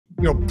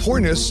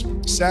Poorness,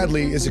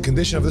 sadly, is a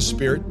condition of the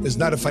spirit, is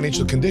not a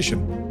financial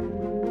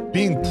condition.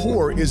 Being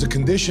poor is a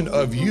condition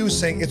of you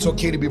saying it's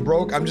okay to be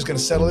broke. I'm just going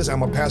to settle this. I'm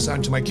going to pass it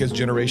on to my kids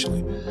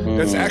generationally.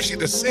 That's actually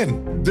the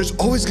sin. There's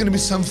always going to be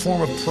some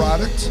form of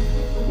product,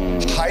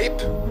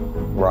 hype,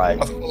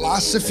 a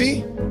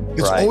philosophy.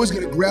 It's always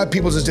going to grab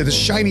people's attention. The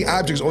shiny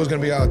object is always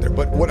going to be out there.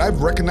 But what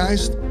I've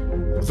recognized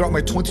throughout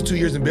my 22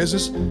 years in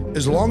business,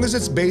 as long as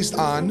it's based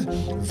on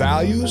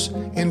values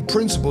and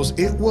principles,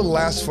 it will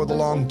last for the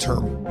long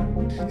term.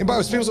 And by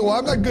the way, people say, well,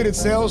 I'm not good at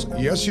sales.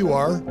 Yes, you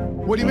are.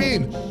 What do you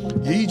mean?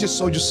 You just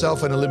sold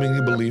yourself on a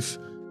limiting belief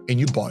and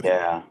you bought it.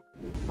 Yeah.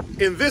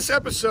 In this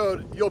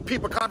episode, you'll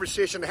peep a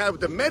conversation I had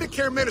with the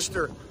Medicare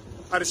minister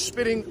on a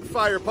Spitting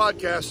Fire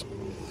podcast.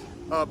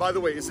 By the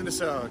way, isn't this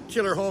a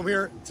killer home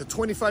here? It's a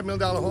 $25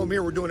 million home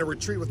here. We're doing a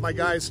retreat with my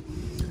guys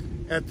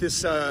at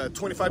this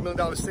 $25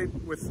 million estate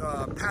with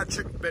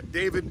Patrick, Bet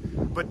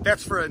David, but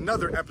that's for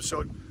another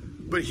episode.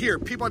 But here,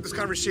 peep out this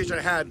conversation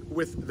I had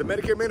with the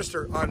Medicare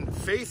minister on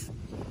faith,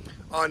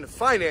 on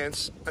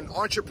finance, on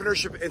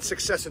entrepreneurship and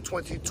success in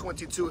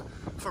 2022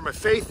 from a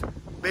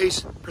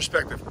faith-based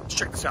perspective. Let's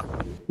check this out.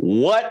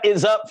 What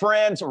is up,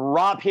 friends?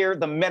 Rob here,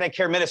 the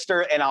Medicare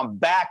minister, and I'm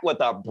back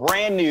with a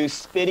brand new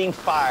Spitting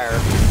Fire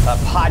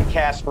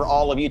podcast for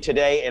all of you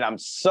today. And I'm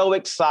so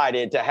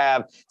excited to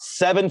have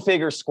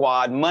seven-figure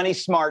squad, money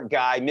smart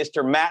guy,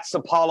 Mr. Matt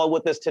Sapaula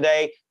with us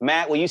today.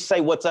 Matt, will you say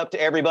what's up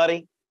to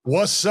everybody?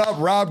 What's up,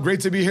 Rob? Great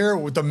to be here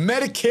with the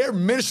Medicare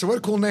minister. What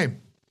a cool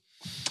name.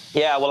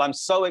 Yeah, well, I'm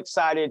so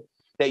excited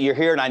that you're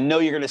here, and I know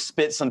you're going to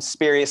spit some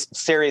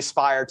serious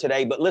fire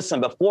today. But listen,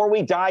 before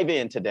we dive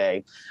in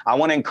today, I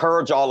want to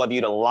encourage all of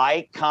you to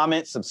like,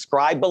 comment,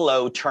 subscribe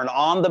below, turn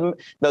on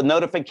the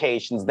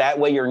notifications. That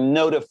way you're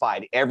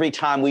notified every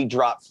time we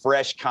drop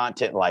fresh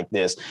content like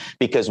this,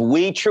 because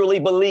we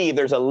truly believe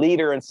there's a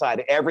leader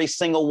inside every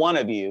single one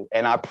of you.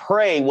 And I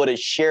pray what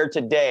is shared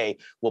today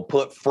will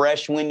put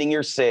fresh wind in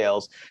your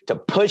sails to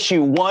push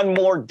you one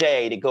more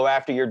day to go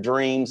after your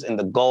dreams and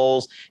the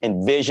goals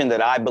and vision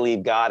that I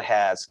believe God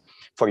has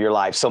for your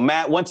life. So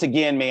Matt, once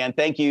again, man,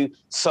 thank you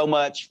so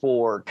much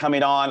for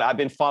coming on. I've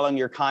been following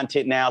your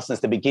content now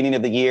since the beginning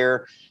of the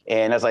year.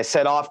 And as I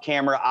said off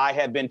camera, I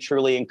have been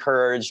truly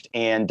encouraged.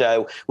 And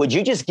would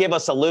you just give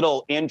us a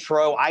little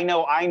intro? I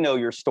know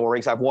your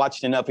stories. I've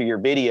watched enough of your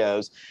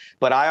videos,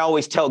 but I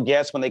always tell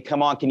guests when they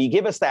come on, can you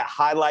give us that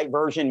highlight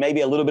version,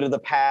 maybe a little bit of the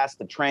past,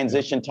 the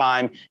transition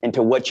time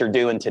into what you're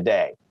doing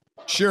today?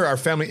 Sure. Our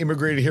family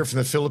immigrated here from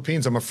the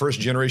Philippines. I'm a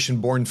first-generation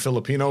born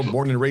Filipino,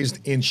 born and raised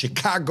in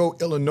Chicago,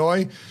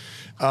 Illinois,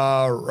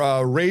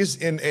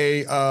 raised in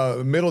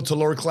a middle to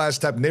lower class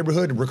type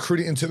neighborhood,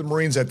 recruited into the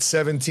Marines at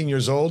 17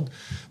 years old.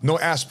 No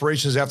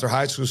aspirations after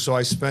high school, so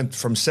I spent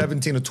from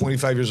 17 to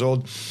 25 years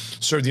old,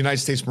 served the United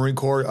States Marine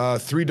Corps,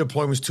 3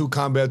 deployments, 2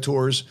 combat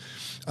tours.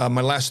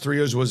 My last 3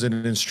 years was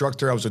an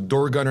instructor. I was a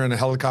door gunner in a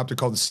helicopter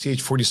called the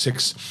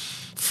CH-46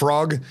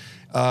 Frog.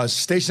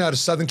 Stationed out of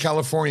Southern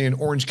California in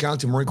Orange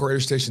County, Marine Corps Air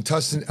Station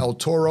Tustin, El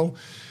Toro.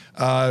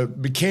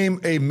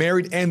 Became a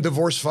married and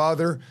divorced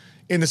father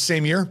in the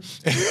same year.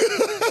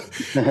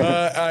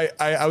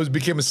 I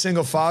became a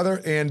single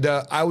father, and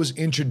I was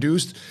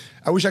introduced.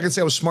 I wish I could say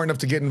I was smart enough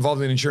to get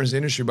involved in the insurance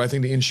industry, but I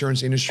think the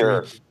insurance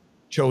industry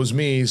chose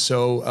me.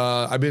 So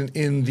I've been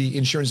in the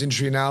insurance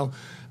industry now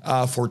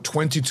for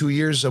 22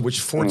 years, of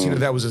which 14 of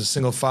that was as a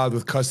single father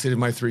with custody of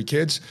my 3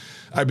 kids.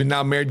 I've been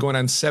now married going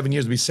on 7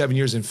 years, it'll be 7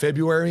 years in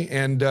February.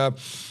 And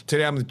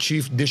today I'm the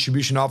chief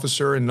distribution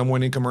officer and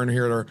 #1 income earner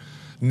here at our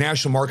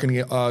national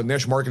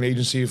marketing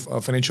agency, a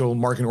financial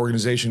marketing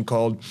organization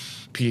called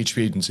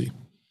PHP Agency.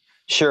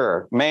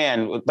 Sure,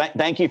 man.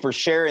 Thank you for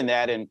sharing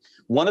that. And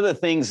one of the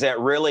things that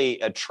really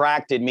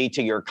attracted me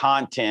to your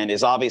content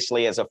is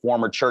obviously as a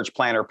former church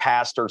planter,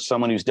 pastor,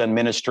 someone who's done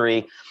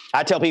ministry.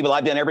 I tell people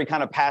I've done every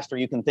kind of pastor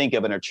you can think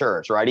of in a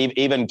church, right?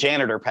 Even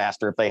janitor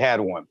pastor if they had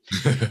one.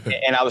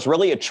 And I was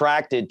really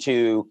attracted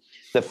to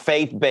the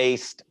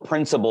faith-based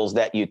principles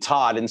that you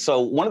taught. And so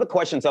one of the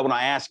questions I want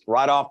to ask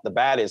right off the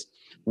bat is,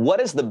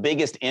 what is the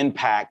biggest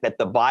impact that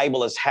the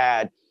Bible has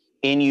had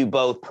in you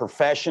both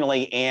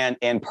professionally and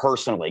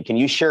personally? Can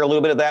you share a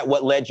little bit of that?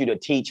 What led you to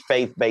teach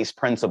faith-based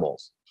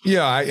principles?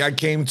 Yeah, I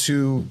came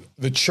to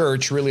the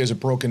church really as a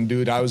broken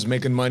dude. I was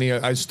making money.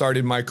 I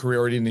started my career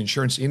already in the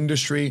insurance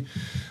industry.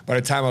 By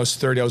the time I was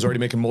 30, I was already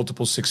making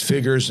multiple 6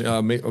 figures,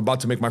 about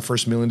to make my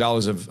first $1 million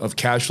of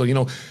cash flow. You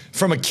know,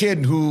 from a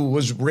kid who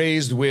was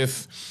raised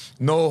with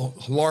no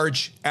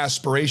large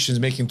aspirations,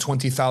 making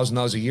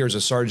 $20,000 a year as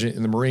a sergeant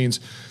in the Marines,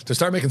 to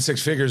start making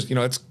 6 figures, you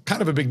know, it's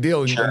kind of a big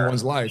deal in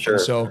one's life.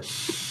 And so,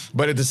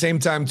 but at the same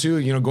time too,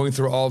 you know, going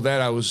through all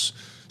that, I was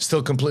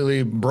still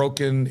completely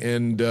broken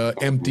and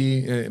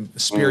empty,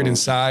 spirit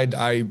inside.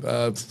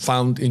 I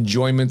found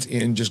enjoyment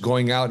in just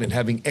going out and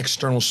having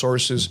external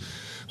sources,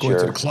 going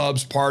to the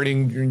clubs,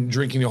 partying,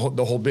 drinking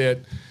the whole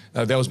bit.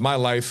 That was my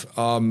life.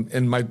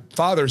 And my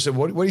father said,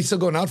 what are you still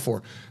going out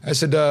for? I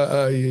said,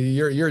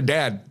 you're a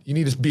dad. You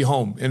need to be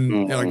home.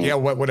 And like, yeah,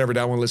 whatever,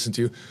 Dad, I want to listen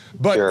to you.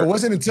 But it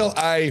wasn't until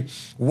I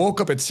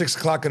woke up at 6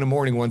 o'clock in the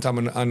morning one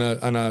time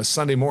on a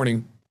Sunday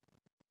morning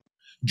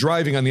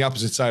driving on the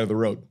opposite side of the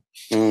road.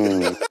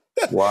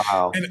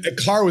 Wow. And a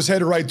car was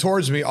headed right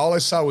towards me. All I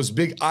saw was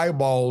big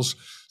eyeballs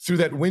through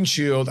that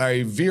windshield.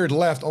 I veered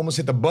left, almost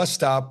hit the bus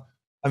stop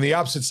on the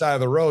opposite side of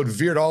the road,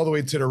 veered all the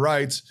way to the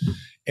right,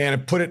 and I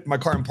put my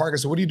car in park. I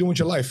said, what are you doing with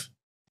your life?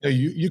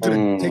 You could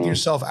have taken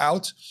yourself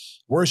out.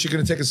 Worse, you could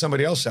have taken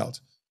somebody else out.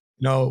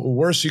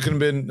 Worse, you could have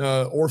been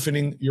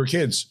orphaning your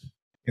kids.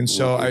 And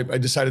so I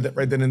decided that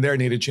right then and there I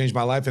needed to change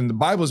my life. And the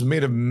Bible has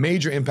made a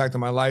major impact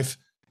on my life.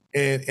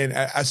 And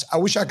I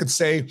wish I could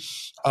say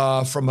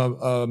from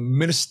a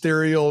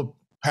ministerial,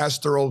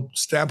 pastoral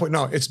standpoint,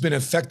 no, it's been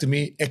affecting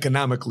me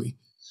economically.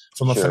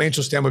 From a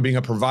financial standpoint, being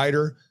a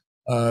provider,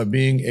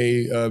 being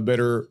a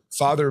better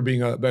father,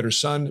 being a better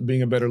son,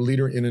 being a better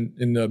leader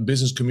in the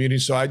business community.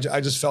 So I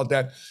just felt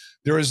that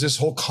there was this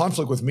whole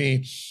conflict with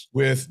me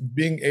with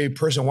being a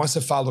person who wants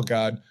to follow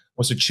God,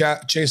 wants to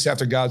chase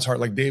after God's heart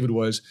like David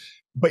was,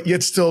 but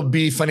yet still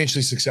be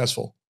financially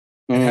successful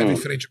and having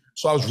financial.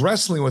 So I was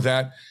wrestling with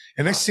that.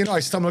 And next thing you know,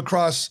 I stumbled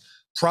across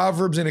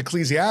Proverbs and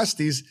Ecclesiastes.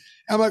 And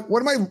I'm like,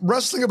 what am I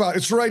wrestling about?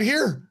 It's right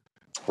here.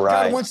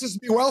 Right. God wants us to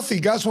be wealthy.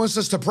 God wants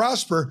us to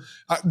prosper.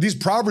 These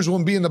Proverbs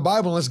won't be in the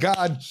Bible unless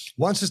God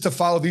wants us to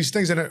follow these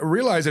things. And I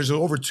realized there's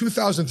over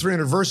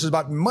 2,300 verses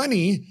about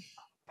money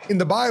in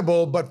the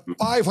Bible, but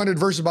 500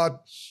 verses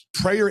about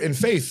prayer and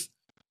faith.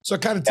 So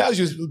it kind of tells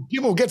you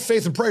people will get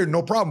faith and prayer,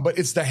 no problem. But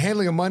it's the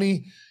handling of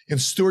money and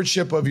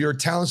stewardship of your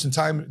talents and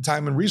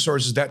time and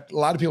resources that a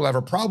lot of people have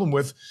a problem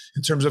with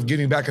in terms of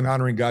giving back and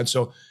honoring God.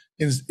 So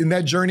in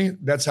that journey,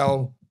 that's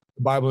how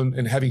the Bible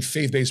and having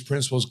faith-based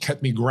principles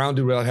kept me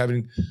grounded without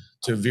having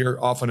to veer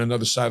off on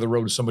another side of the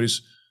road if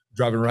somebody's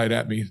driving right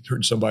at me,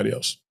 hurting somebody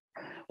else.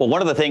 Well,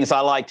 one of the things I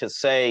like to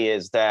say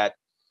is that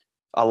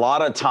a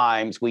lot of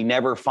times we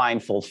never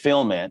find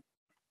fulfillment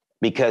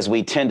because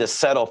we tend to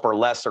settle for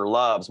lesser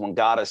loves when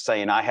God is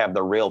saying, I have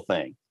the real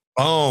thing.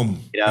 And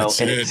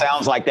it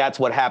sounds like that's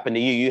what happened to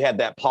you. You had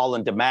that Paul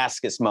in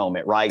Damascus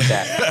moment, right?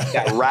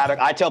 That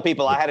radical. I tell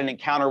people I had an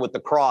encounter with the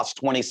cross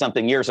 20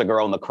 something years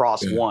ago and the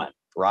cross won.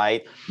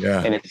 Right.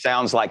 Yeah. And it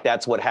sounds like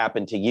that's what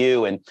happened to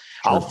you. And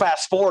I'll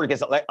fast forward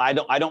because I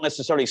don't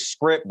necessarily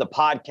script the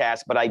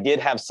podcast, but I did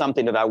have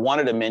something that I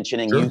wanted to mention.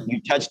 And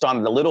you touched on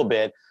it a little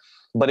bit,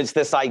 but it's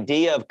this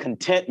idea of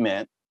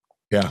contentment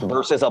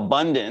versus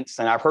abundance.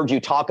 And I've heard you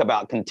talk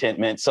about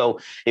contentment. So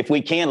if we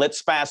can,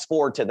 let's fast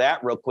forward to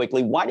that real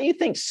quickly. Why do you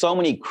think so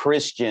many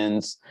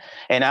Christians,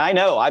 and I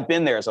know I've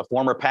been there as a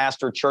former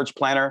pastor, church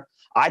planner,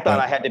 I thought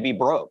I had to be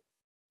broke.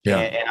 Yeah.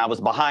 And I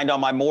was behind on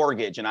my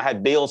mortgage and I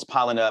had bills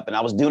piling up and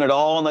I was doing it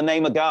all in the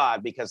name of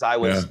God because I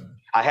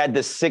had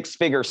this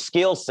 7-figure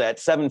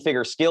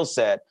skill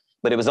set,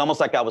 but it was almost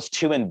like I was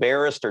too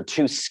embarrassed or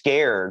too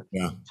scared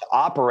to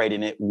operate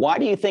in it. Why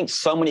do you think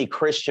so many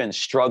Christians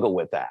struggle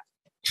with that?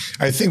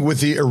 I think with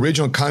the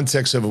original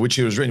context of which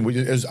it was written, which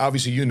is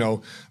obviously,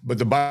 but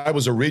the Bible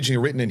was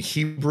originally written in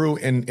Hebrew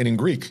and in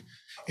Greek.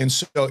 And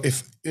so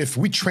if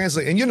we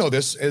translate, and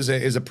this as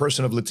a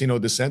person of Latino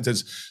descent,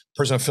 as a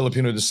person of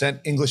Filipino descent,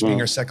 English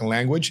being our second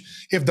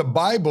language, if the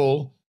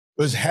Bible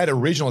had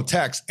original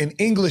text and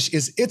English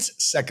is its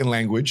second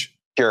language,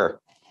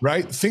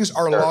 right? Things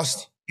are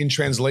lost in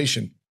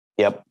translation.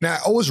 Yep. Now I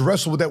always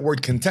wrestle with that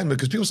word contentment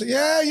because people say,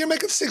 yeah, you're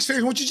making 6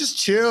 figures. Why don't you just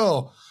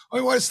chill? I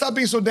mean, why stop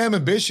being so damn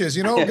ambitious?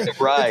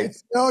 Right.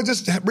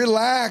 Just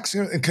relax,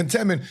 and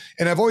contentment.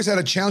 And I've always had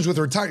a challenge with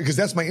retirement because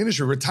that's my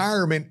industry,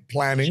 retirement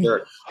planning.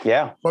 Sure.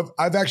 Yeah. But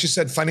I've actually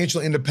said financial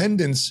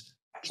independence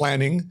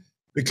planning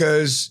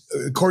because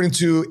according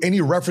to any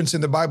reference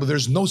in the Bible,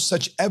 there's no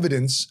such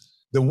evidence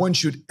that one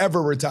should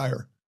ever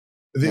retire.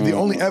 The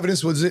only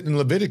evidence was it in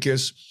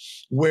Leviticus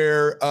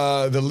where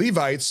the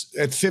Levites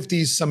at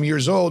 50 some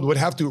years old would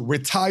have to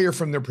retire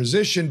from their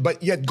position,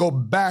 but yet go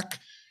back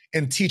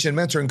and teach and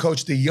mentor and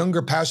coach the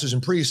younger pastors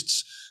and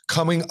priests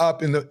coming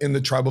up in the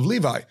tribe of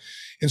Levi.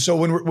 And so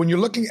when you're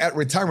looking at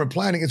retirement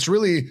planning, it's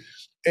really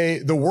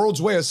the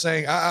world's way of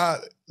saying,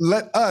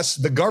 let us,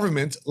 the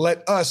government,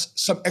 let us,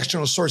 some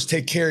external source,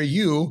 take care of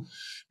you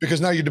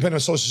because now you depend on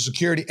Social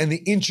Security and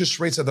the interest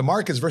rates of the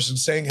markets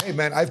versus saying, hey,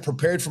 man, I've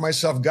prepared for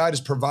myself. God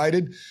has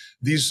provided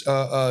these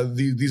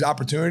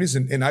opportunities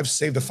and I've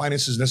saved the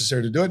finances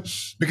necessary to do it.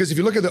 Because if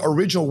you look at the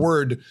original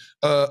word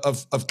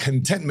of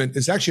contentment,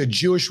 it's actually a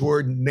Jewish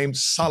word named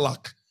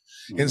salak.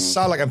 And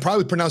salak, I'm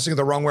probably pronouncing it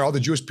the wrong way. All the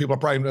Jewish people are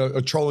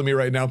probably trolling me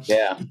right now.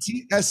 Yeah.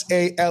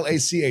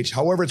 T-S-A-L-A-C-H,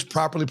 however it's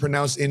properly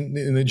pronounced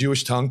in the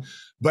Jewish tongue.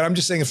 But I'm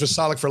just saying it's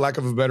salak for lack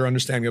of a better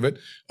understanding of it,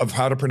 of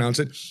how to pronounce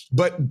it.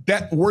 But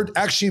that word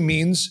actually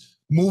means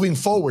moving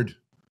forward.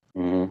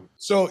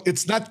 So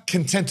it's not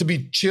content to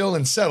be chill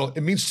and settle.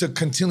 It means to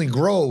continually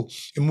grow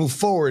and move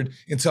forward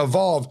and to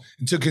evolve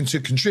and to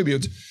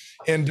contribute.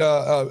 And,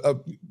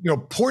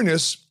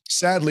 poorness,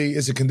 sadly,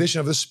 is a condition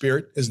of the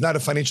spirit, is not a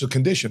financial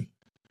condition.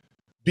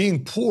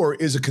 Being poor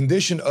is a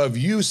condition of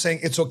you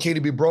saying, it's okay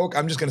to be broke.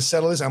 I'm just going to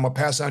settle this. I'm going to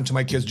pass it on to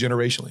my kids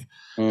generationally.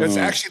 That's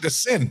actually the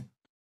sin.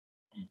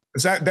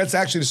 That's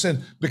actually the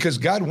sin because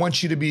God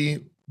wants you to be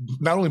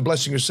not only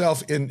blessing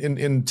yourself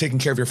in taking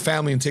care of your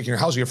family and taking your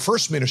house, your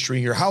first ministry,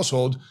 your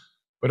household,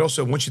 But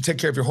also, once you take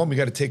care of your home, you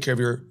got to take care of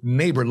your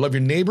neighbor. Love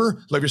your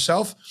neighbor, love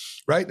yourself,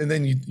 right? And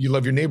then you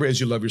love your neighbor as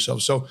you love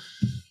yourself. So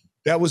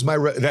that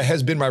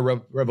has been my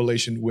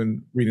revelation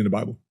when reading the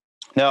Bible.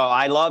 No,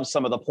 I love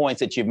some of the points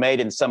that you've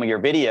made in some of your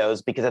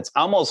videos, because it's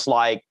almost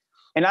like,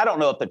 and I don't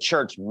know if the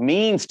church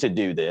means to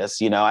do this.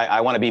 You know, I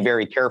want to be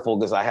very careful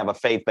because I have a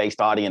faith-based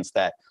audience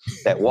that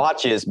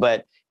watches,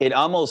 but it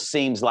almost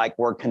seems like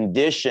we're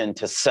conditioned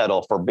to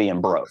settle for being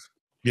broke.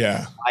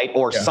 Yeah. Right.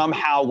 Or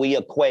somehow we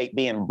equate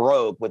being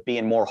broke with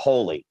being more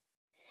holy.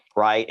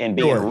 Right. And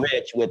being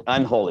rich with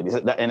unholy.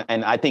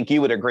 And I think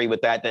you would agree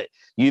with that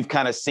you've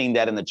kind of seen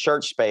that in the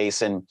church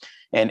space. And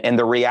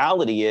the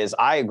reality is,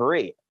 I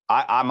agree.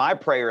 My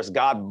prayer is,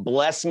 God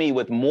bless me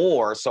with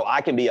more so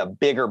I can be a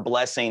bigger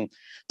blessing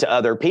to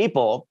other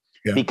people,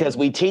 because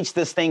we teach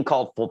this thing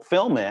called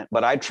fulfillment.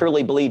 But I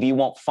truly believe you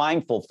won't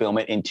find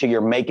fulfillment until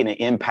you're making an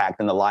impact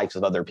in the lives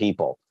of other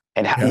people.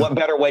 And what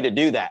better way to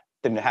do that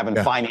than having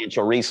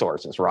financial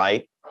resources,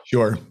 right?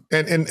 Sure.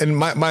 And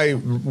my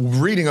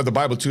reading of the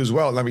Bible too as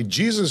well. I mean,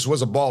 Jesus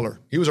was a baller.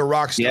 He was a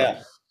rock star.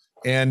 Yeah.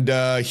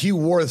 And he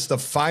wore the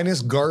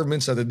finest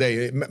garments of the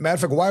day. Matter of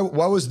fact,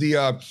 why was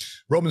the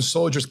Roman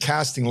soldiers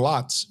casting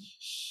lots?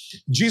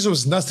 Jesus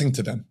was nothing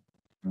to them.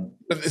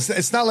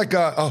 It's not like,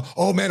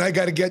 oh man, I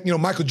got to get,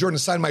 Michael Jordan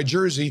to sign my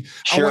jersey.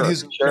 Sure,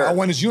 I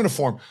want his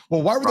uniform.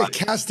 Well, why were they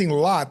casting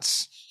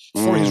lots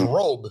for his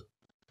robe?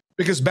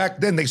 Because back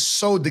then they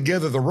sewed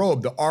together the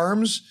robe, the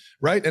arms,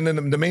 right? And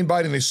then the main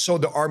body, and they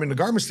sewed the arm and the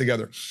garments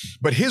together.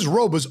 But his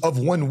robe was of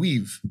one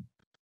weave.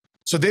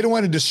 So they don't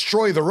want to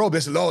destroy the robe. They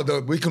said,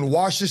 oh, we can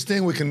wash this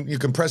thing. You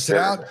can press it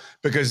out,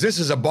 because this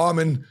is a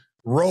bombing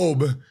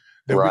robe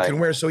that we can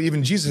wear. So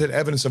even Jesus had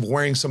evidence of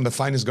wearing some of the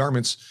finest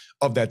garments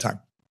of that time.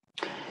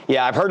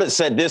 Yeah, I've heard it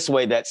said this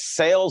way, that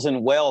sales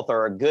and wealth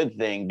are a good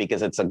thing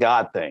because it's a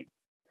God thing.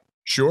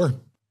 Sure.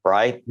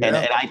 Right. Yeah. And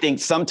I think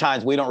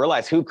sometimes we don't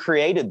realize who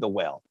created the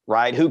wealth,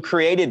 right? Who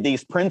created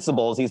these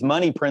principles, these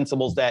money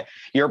principles that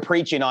you're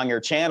preaching on your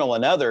channel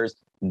and others.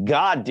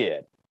 God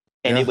did.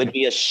 And it would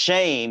be a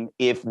shame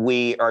if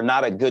we are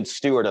not a good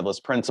steward of those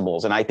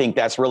principles. And I think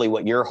that's really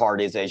what your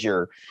heart is as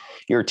you're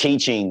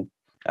teaching,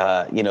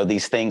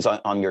 these things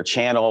on your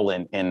channel.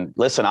 And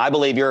listen, I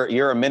believe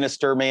you're a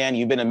minister, man.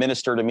 You've been a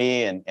minister to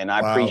me, and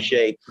I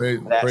appreciate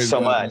that so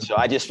much. So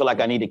I just feel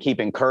like I need to keep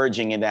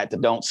encouraging in that, to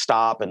don't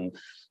stop. And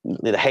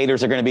the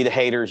haters are going to be the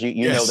haters.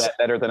 You know that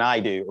better than I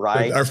do,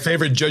 right? Our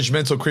favorite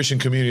judgmental Christian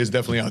community is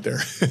definitely out there.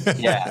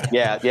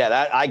 Yeah.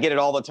 That, I get it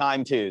all the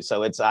time too.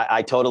 So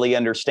I totally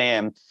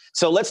understand.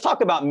 So let's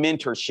talk about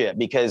mentorship,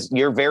 because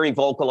you're very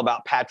vocal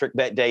about Patrick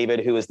Bet-David,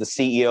 who is the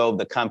CEO of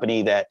the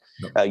company that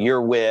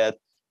you're with,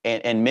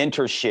 and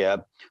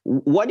mentorship.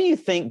 What do you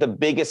think the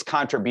biggest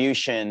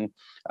contribution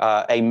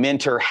a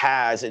mentor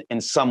has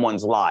in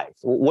someone's life?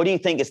 What do you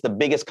think is the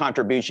biggest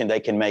contribution they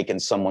can make in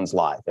someone's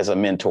life as a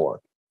mentor?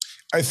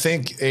 I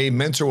think a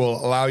mentor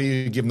will allow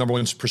you to give, number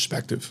one,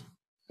 perspective.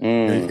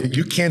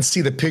 You can't see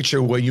the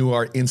picture when you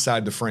are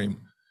inside the frame.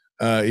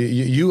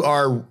 You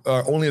are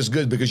only as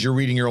good because you're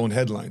reading your own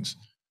headlines,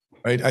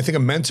 right? I think a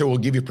mentor will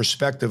give you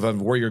perspective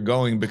of where you're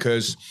going,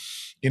 because,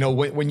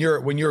 when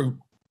you're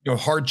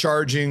hard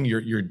charging,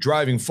 you're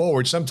driving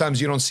forward. Sometimes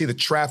you don't see the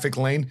traffic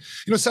lane.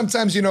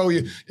 Sometimes,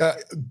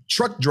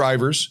 truck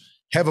drivers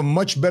have a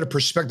much better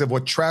perspective of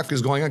what traffic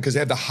is going on, because they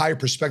have the higher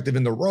perspective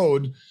in the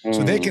road.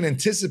 So they can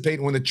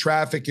anticipate when the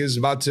traffic is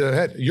about to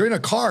head. You're in a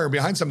car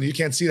behind something, you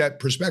can't see that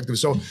perspective.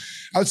 So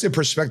I would say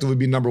perspective would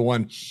be number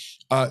one.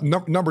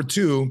 Number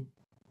two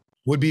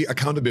would be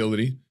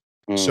accountability.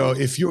 So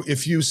if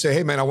you say,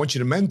 hey man, I want you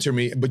to mentor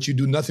me, but you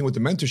do nothing with the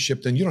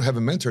mentorship, then you don't have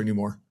a mentor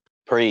anymore.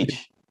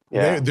 Preach.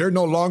 Yeah. They're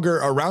no longer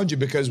around you,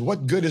 because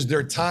what good is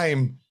their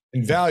time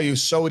and value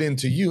sowed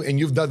into you, and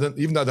you've not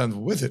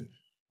done with it?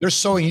 They're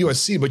sowing you a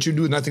seed, but you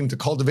do nothing to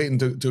cultivate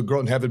and to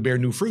grow and have it bear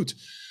new fruit.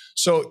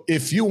 So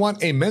if you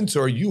want a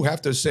mentor, you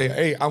have to say,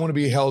 hey, I want to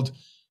be held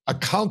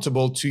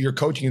accountable to your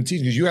coaching and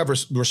teaching, because you have a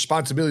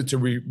responsibility to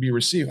be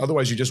received.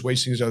 Otherwise, you're just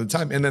wasting each other's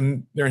time. And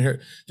then there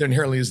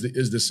inherently is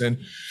the sin.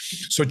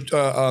 So,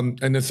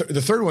 and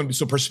the third one,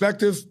 so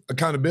perspective,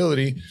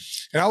 accountability,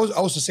 and I was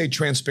also say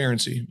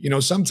transparency.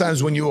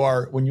 Sometimes when you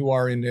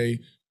are in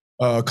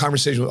a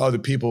conversation with other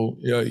people,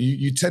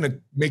 you tend to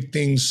make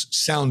things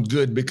sound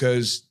good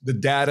because the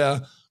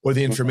data or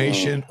the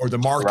information or the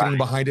marketing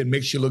behind it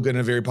makes you look good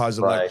in a very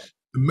positive light.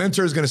 The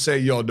mentor is going to say,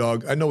 yo,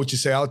 dog, I know what you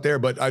say out there,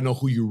 but I know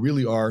who you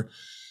really are.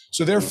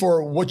 So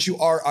therefore, what you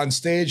are on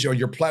stage or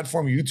your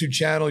platform, your YouTube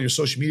channel, your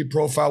social media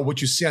profile, what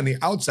you see on the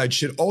outside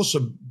should also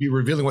be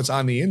revealing what's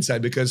on the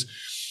inside, because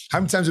how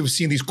many times have we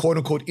seen these quote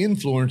unquote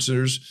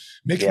influencers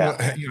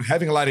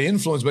having a lot of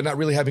influence, but not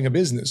really having a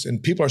business?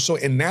 And people are so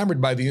enamored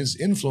by these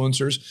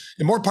influencers,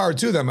 and more power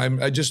to them.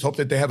 I just hope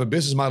that they have a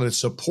business model that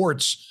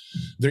supports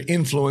their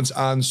influence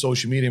on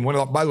social media.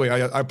 And by the way,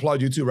 I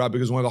applaud you too, Rob,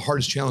 because one of the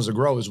hardest channels to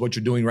grow is what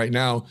you're doing right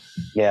now,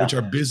 which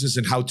are business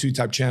and how-to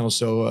type channels.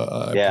 So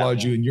I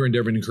applaud you and your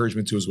endeavor and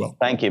encouragement too as well.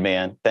 Thank you,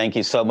 man. Thank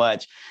you so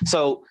much.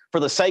 So for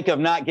the sake of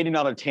not getting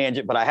on a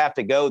tangent, but I have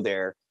to go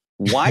there,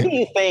 Why do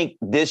you think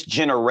this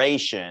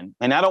generation,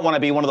 and I don't want to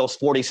be one of those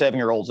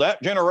 47-year-olds,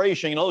 that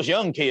generation, those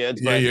young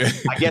kids, but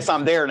I guess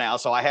I'm there now,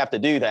 so I have to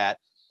do that.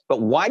 But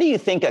why do you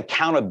think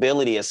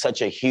accountability is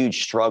such a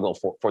huge struggle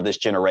for this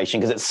generation?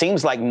 Because it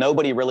seems like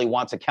nobody really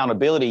wants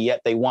accountability,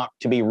 yet they want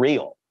to be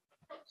real.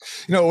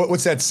 You know,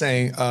 what's that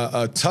saying?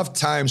 Tough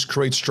times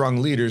create strong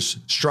leaders.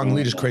 Strong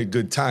leaders create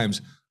good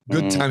times.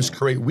 Good times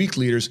create weak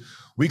leaders.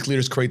 Weak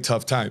leaders create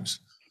tough times.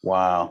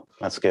 Wow,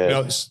 that's good.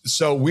 You know,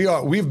 so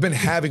we've been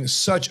having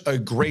such a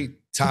great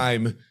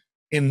time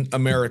in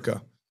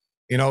America.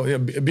 You know,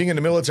 being in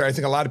the military, I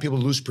think a lot of people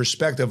lose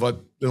perspective.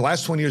 But the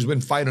last 20 years, we've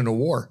been fighting a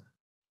war.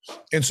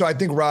 And so I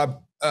think,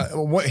 Rob,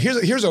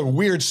 here's a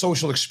weird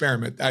social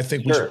experiment I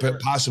think we should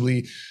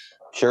possibly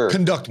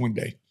conduct one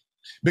day.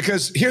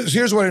 Because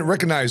here's what I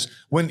recognize: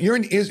 when you're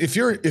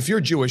if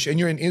you're Jewish and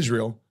you're in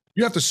Israel,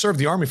 you have to serve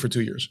the army for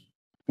 2 years.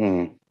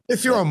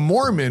 If you're a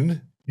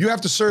Mormon, you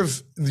have to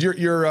serve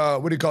your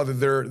what do you call it?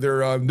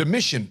 The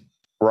mission,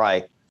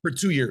 right, for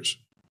 2 years.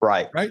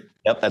 Right.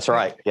 Yep, that's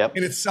right. Yep.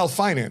 And it's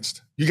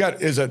self-financed. You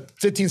got, as a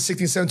 15,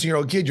 16,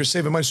 17-year-old kid, you're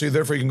saving money, so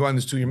therefore you can go on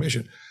this 2-year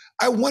mission.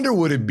 I wonder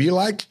what it'd be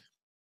like,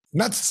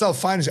 not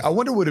self-financed, I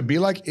wonder what it'd be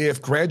like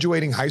if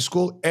graduating high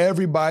school,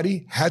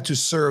 everybody had to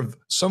serve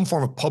some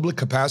form of public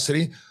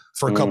capacity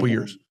for a couple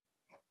years.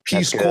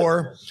 Peace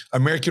Corps,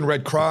 American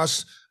Red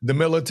Cross, the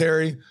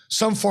military,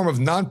 some form of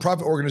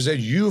nonprofit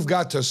organization, you've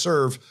got to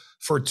serve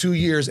for 2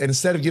 years. And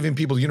instead of giving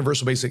people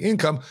universal basic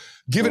income,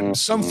 give it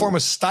some form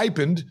of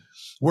stipend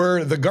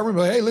where the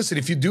government, hey, listen,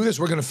 if you do this,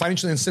 we're going to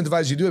financially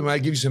incentivize you to do it. We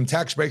might give you some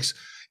tax breaks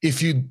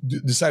if you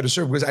decide to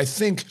serve. Because I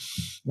think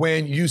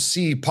when you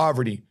see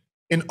poverty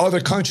in other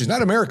countries,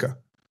 not America,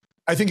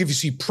 I think if you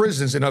see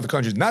prisons in other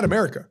countries, not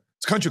America,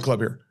 it's country club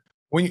here.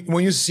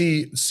 When you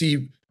see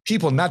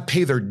people not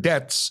pay their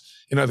debts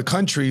in other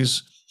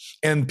countries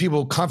and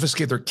people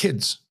confiscate their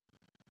kids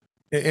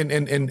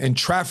and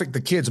traffic the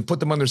kids and put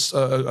them under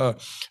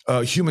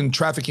human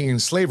trafficking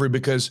and slavery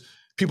because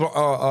people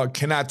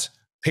cannot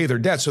pay their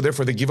debts, so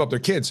therefore they give up their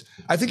kids.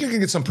 I think you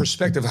can get some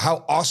perspective of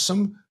how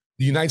awesome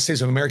the United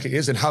States of America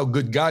is and how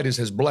good God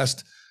has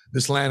blessed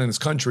this land and this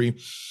country.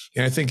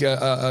 And I think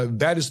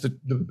that is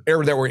the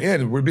era that we're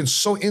in. We've been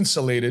so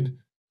insulated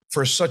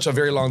for such a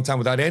very long time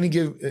without any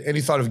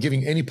thought of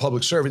giving any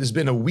public service. It's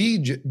been a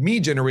me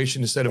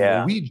generation instead of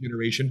a we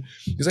generation.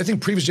 Because I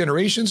think previous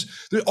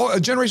generations, a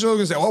generation is going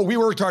to say, oh, we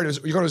worked hard.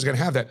 You're always going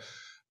to have that.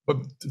 But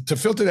to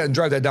filter that and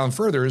drive that down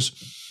further is,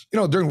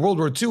 during World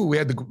War II, we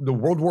had the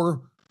World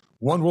War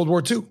I, World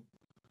War II.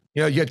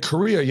 You had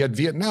Korea, you had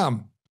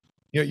Vietnam,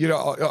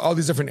 all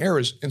these different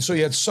eras. And so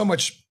you had so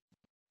much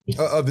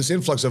of this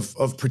influx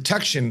of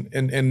protection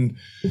and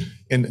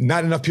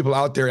not enough people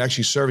out there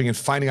actually serving and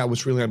finding out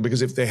what's really on.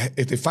 Because if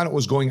they find out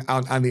what's going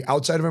on the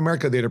outside of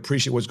America, they'd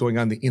appreciate what's going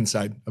on the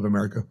inside of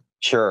America.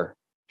 Sure.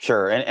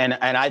 And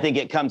I think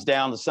it comes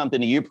down to something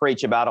that you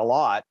preach about a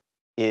lot,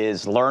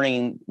 is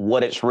learning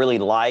what it's really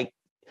like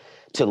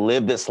to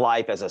live this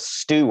life as a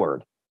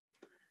steward.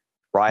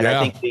 Right.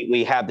 Yeah. I think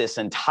we have this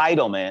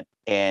entitlement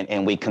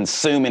and we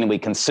consume and we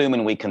consume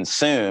and we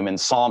consume. And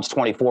Psalms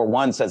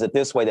 24:1 says it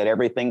this way, that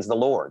everything's the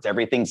Lord's,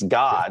 everything's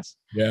God's.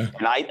 Yeah.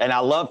 And I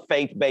love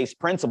faith-based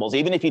principles.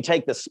 Even if you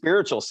take the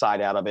spiritual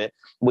side out of it,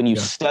 when you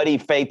study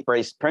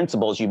faith-based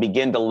principles, you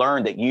begin to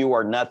learn that you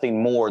are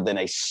nothing more than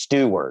a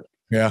steward.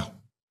 Yeah.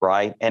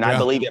 Right. And I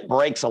believe it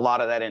breaks a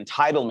lot of that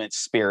entitlement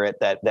spirit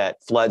that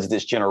floods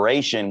this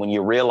generation when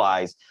you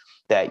realize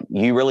that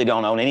you really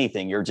don't own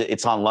anything.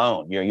 It's on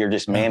loan. You're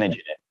just managing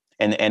it.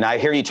 And I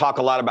hear you talk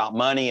a lot about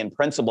money and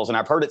principles. And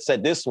I've heard it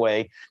said this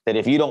way, that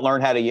if you don't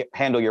learn how to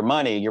handle your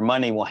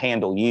money will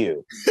handle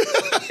you.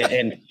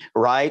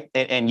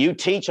 And you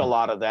teach a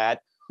lot of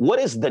that. What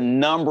is the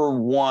number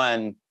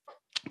one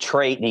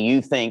trait do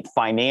you think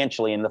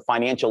financially in the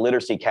financial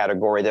literacy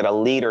category that a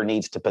leader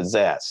needs to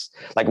possess?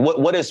 Like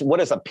what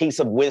is a piece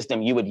of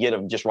wisdom you would give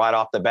them just right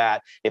off the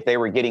bat if they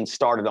were getting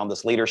started on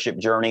this leadership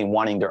journey and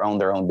wanting to own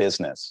their own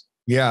business?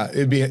 Yeah,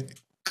 it'd be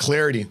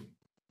clarity.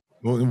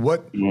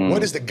 What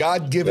is the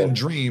God-given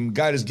dream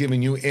God has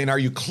given you, and are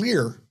you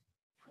clear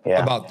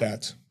about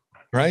that?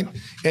 Right?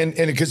 And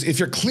because if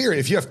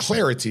you have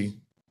clarity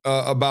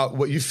about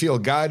what you feel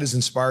God has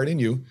inspired in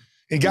you,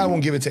 and God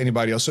won't give it to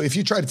anybody else. So if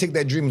you try to take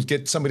that dream and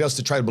get somebody else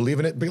to try to believe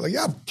in it, be like,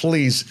 yeah,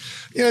 please,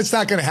 it's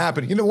not going to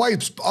happen. You know why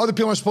other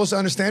people are supposed to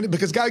understand it?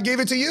 Because God gave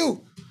it to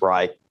you.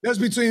 Right. That's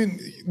between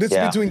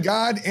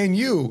God and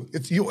you.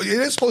 It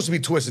is supposed to be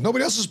twisted.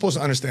 Nobody else is supposed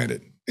to understand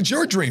it. It's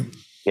your dream.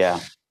 Yeah.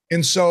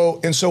 And so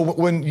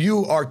when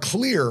you are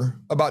clear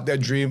about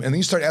that dream, and then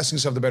you start asking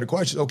yourself the better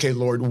questions, okay,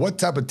 Lord, what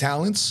type of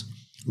talents,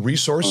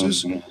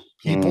 resources,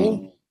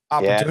 people,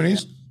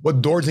 opportunities,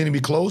 what doors need to be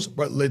closed,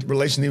 what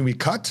relations need to be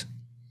cut?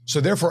 So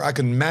therefore I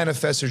can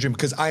manifest your dream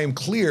because I am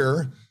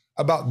clear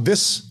about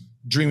this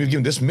dream you've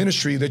given, this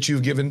ministry that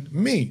you've given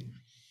me.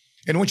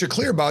 And once you're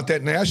clear about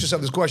that, and ask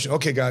yourself this question,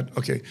 okay, God,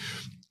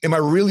 am I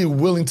really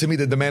willing to meet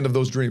the demand of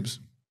those dreams?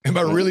 Am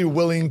I really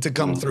willing to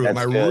come through? Am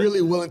I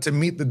really willing to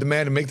meet the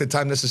demand and make the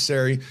time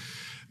necessary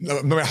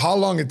no matter how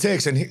long it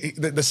takes. And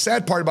the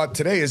sad part about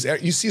today is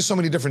you see so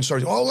many different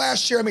stories. Oh,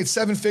 last year I made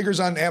 7 figures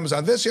on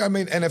Amazon. This year I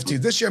made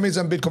NFT. This year I made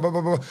some Bitcoin, blah,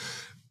 blah, blah.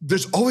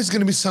 There's always going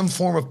to be some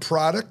form of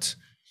product,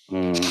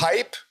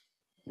 hype,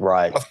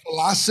 a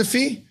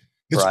philosophy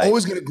that's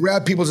always going to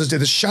grab people's attention.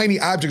 The shiny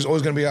object is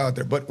always going to be out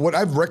there. But what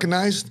I've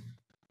recognized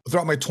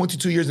throughout my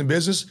 22 years in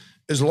business,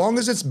 as long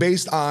as it's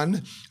based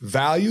on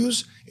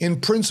values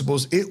and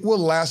principles, it will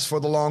last for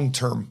the long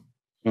term.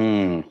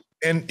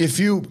 And if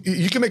you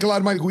can make a lot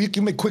of money, you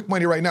can make quick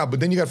money right now, but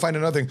then you got to find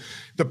another thing.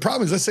 The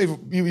problem is, let's say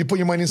you put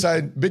your money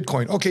inside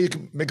Bitcoin. Okay, you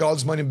can make all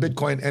this money in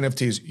Bitcoin,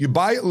 NFTs. You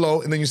buy it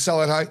low and then you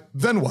sell it high.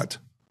 Then what?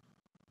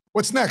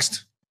 What's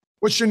next?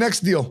 What's your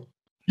next deal?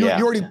 You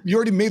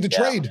already made the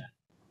trade.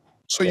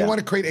 So you want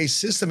to create a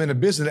system and a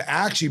business that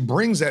actually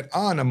brings that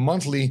on a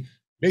monthly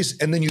basis,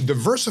 and then you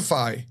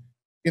diversify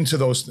into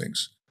those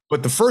things.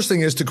 But the first thing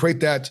is to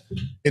create that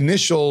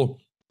initial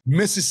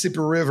Mississippi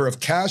River of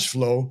cash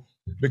flow.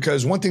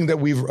 Because one thing that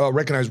we've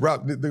recognized,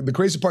 Rob, the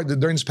crazy part that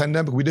during this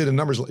pandemic, we did the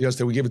numbers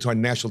yesterday. We gave it to our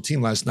national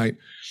team last night.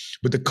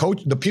 But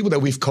the people that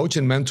we've coached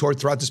and mentored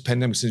throughout this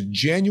pandemic, since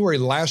January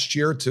last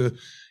year to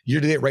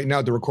year to date, right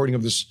now, the recording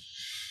of this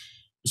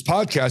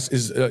podcast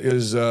is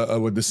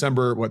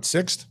December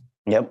 6th.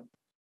 Yep.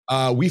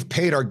 We've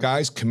paid our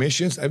guys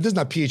commissions. This is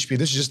not PHP.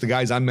 This is just the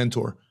guys I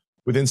mentor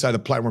with inside the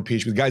platform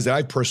PHP. The guys that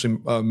I personally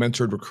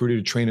mentored,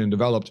 recruited, trained, and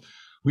developed.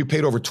 We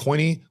paid over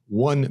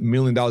 $21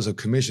 million of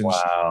commissions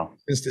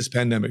since this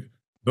pandemic.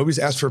 Nobody's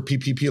asked for a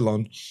PPP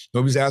loan.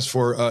 Nobody's asked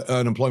for an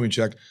unemployment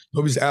check.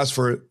 Nobody's asked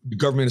for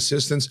government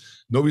assistance.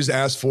 Nobody's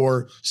asked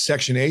for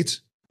Section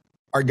 8.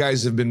 Our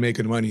guys have been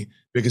making money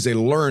because they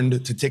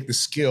learned to take the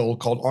skill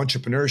called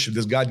entrepreneurship,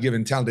 this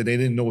God-given talent that they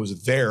didn't know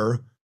was there,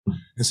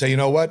 and say, you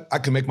know what? I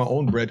can make my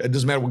own bread. It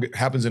doesn't matter what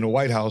happens in the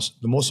White House.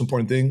 The most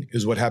important thing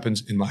is what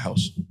happens in my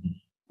house.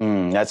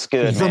 That's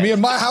good. For me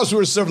in my house, we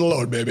were serving the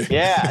Lord, baby.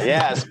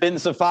 Yeah. Spitting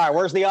some fire.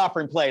 Where's the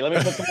offering plate? Let me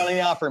put some money in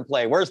the offering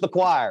plate. Where's the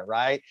choir,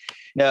 right?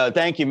 No,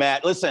 thank you,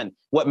 Matt. Listen,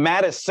 what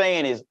Matt is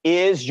saying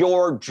is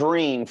your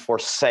dream for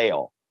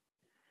sale,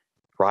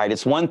 right?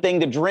 It's one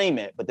thing to dream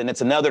it, but then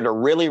it's another to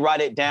really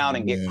write it down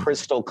and get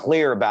crystal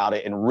clear about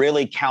it and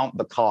really count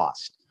the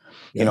cost.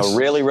 You know,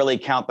 really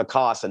count the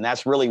cost. And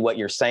that's really what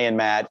you're saying,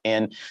 Matt.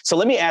 And so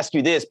let me ask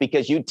you this,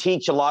 because you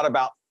teach a lot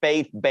about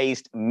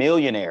faith-based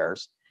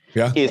millionaires.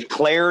 Is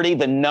clarity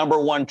the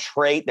 #1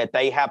 trait that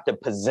they have to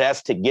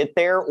possess to get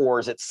there? Or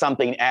is it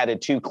something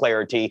added to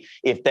clarity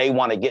if they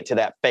want to get to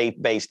that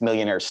faith-based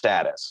millionaire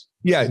status?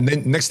 Yeah. And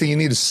then next thing you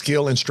need is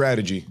skill and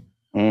strategy.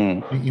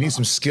 You need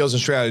some skills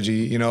and strategy.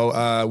 You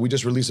know, we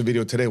just released a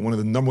video today. One of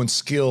the #1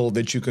 skill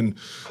that you can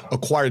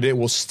acquire today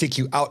will stick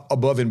you out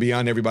above and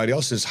beyond everybody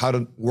else is how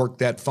to work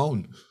that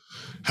phone,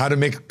 how to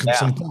make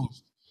some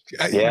calls.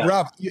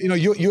 Rob, you know,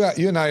 you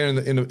and I are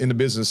in the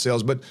business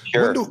sales, but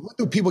when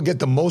do people get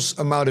the most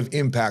amount of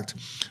impact?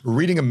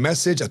 Reading a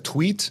message, a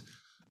tweet,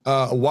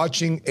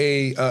 watching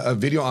a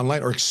video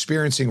online, or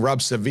experiencing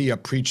Rob Sevilla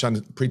preach behind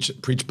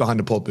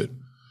the pulpit?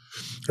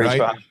 Preach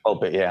behind the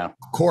pulpit, Of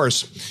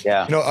course. You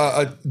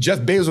know, Jeff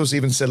Bezos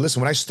even said,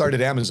 listen, when I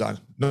started Amazon,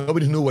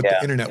 nobody knew what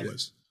the internet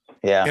was.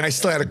 And I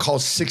still had to call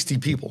 60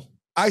 people.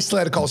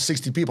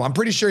 I'm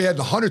pretty sure he had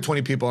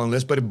 120 people on the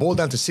list, but it boiled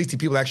down to 60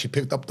 people that actually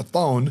picked up the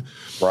phone.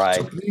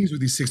 So meetings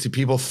with these 60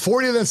 people,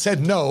 40 of them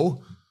said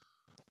no,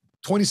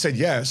 20 said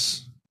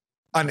yes.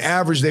 On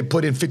average, they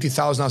put in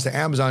 $50,000 to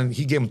Amazon.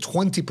 He gave them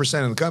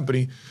 20% of the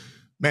company.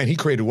 Man, he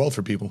created wealth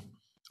for people.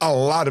 A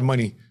lot of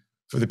money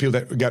for the people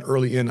that got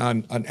early in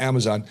on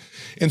Amazon.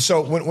 And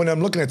so when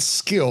I'm looking at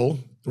skill,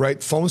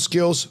 right, phone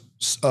skills,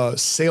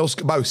 sales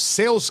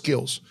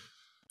skills,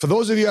 for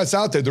those of you that's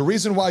out there, the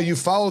reason why you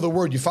follow the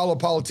word, you follow a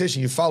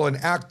politician, you follow an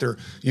actor,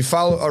 you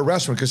follow a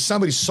restaurant, because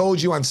somebody sold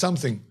you on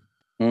something.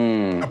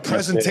 A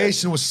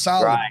presentation was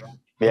solid.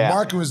 The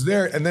market was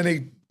there, and then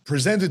they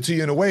presented to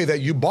you in a way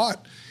that you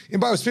bought. And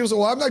by people say,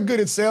 well, I'm not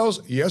good at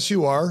sales. Yes,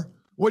 you are.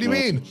 What do you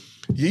mean?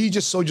 You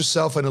just sold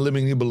yourself in a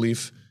limiting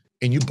belief,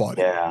 and you bought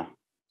it.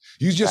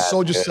 You just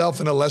sold yourself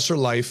in a lesser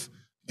life,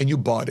 and you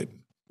bought it.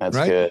 That's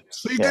good.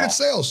 So you're good at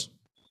sales,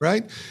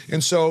 right?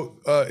 And so,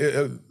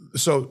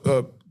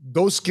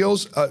 those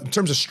skills, in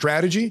terms of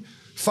strategy,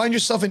 find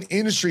yourself an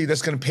industry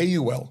that's going to pay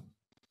you well.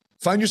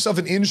 Find yourself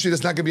an industry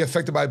that's not going to be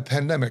affected by a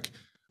pandemic,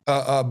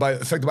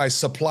 affected by a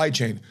supply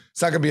chain.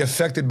 It's not going to be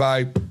affected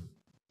by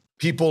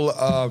people,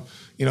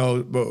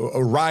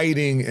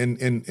 rioting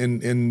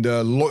and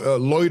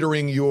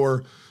loitering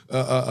your,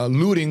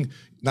 looting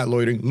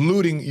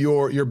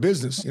your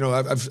business. You know,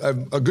 I've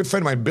a good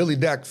friend of mine, Billy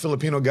Deck,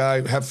 Filipino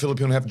guy, half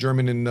Filipino, half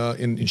German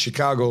in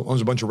Chicago,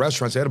 owns a bunch of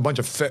restaurants. He had a bunch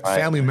of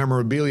family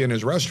memorabilia in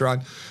his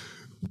restaurant.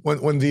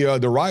 When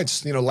the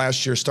riots,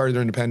 last year started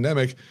during the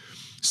pandemic,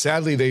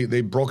 sadly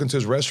they broke into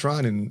his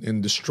restaurant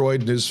and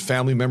destroyed his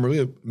family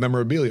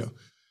memorabilia.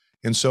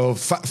 And so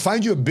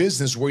find you a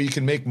business where you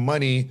can make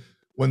money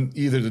when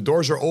either the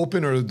doors are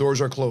open or the doors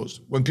are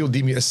closed. When people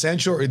deem you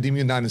essential or deem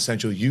you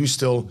non-essential, you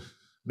still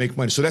make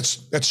money. So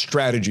that's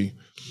strategy.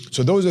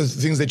 So those are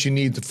the things that you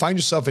need to find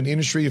yourself an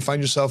industry, you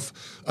find yourself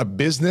a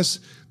business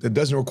that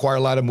doesn't require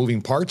a lot of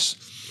moving parts.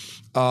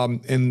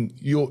 And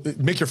you'll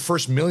make your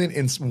first million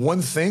in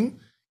one thing.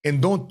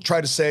 And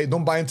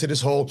don't buy into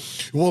this whole,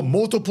 well,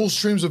 multiple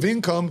streams of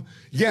income.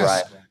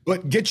 Yes,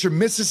 but get your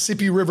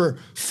Mississippi River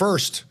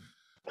first.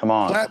 Come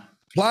on.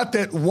 Plot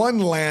that one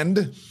land.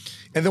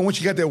 And then once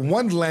you got that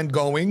one land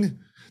going,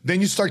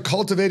 then you start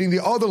cultivating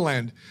the other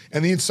land.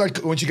 And then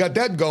once you got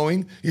that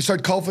going, you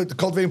start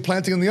cultivating,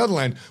 planting in the other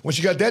land. Once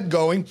you got that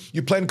going,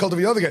 you plant and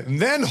cultivate the other land. And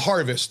then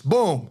harvest,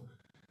 boom,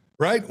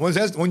 right?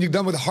 When you're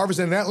done with the harvest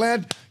in that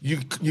land,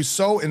 you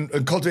sow and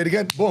cultivate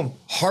again, boom,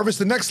 harvest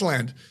the next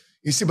land.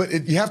 You see, but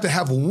you have to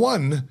have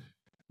one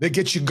that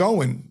gets you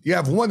going. You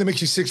have one that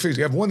makes you 6 figures.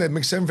 You have one that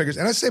makes 7 figures.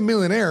 And I say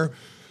millionaire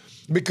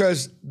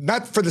because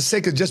not for the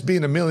sake of just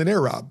being a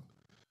millionaire, Rob.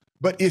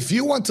 But if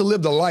you want to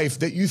live the life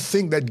that you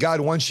think that God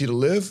wants you to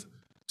live,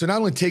 to not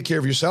only take care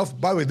of yourself,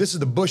 by the way, this is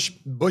the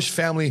Bush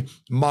family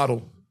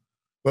model.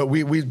 But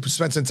we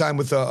spent some time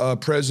with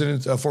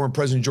former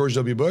President George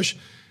W. Bush,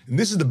 and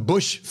this is the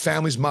Bush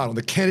family's model,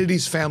 the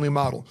Kennedy's family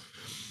model.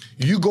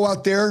 You go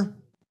out there,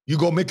 you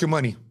go make your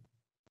money.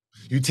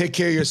 You take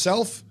care of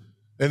yourself,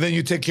 and then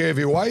you take care of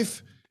your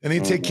wife, and then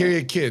you take care of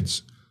your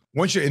kids.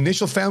 Once your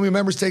initial family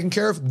members taken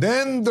care of,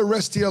 then the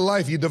rest of your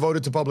life you devote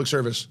it to public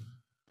service.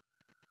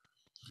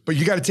 But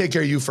you got to take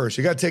care of you first.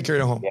 You got to take care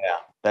of the home. Yeah,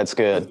 that's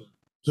good.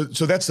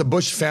 So that's the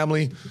Bush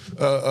family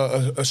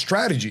a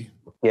strategy.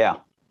 Yeah.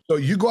 So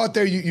you go out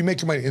there, you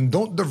make your money, and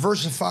don't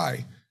diversify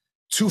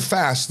too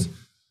fast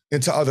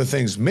into other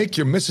things. Make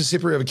your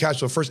Mississippi River cash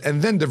flow first,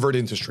 and then divert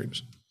into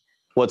streams.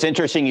 Well, it's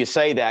interesting you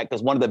say that,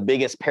 because one of the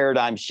biggest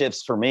paradigm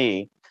shifts for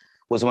me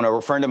was when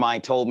a friend of mine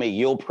told me,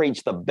 you'll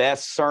preach the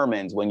best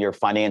sermons when you're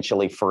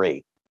financially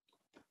free.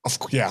 Of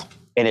course, yeah.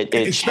 And it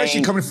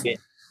especially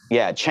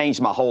it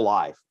changed my whole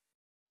life.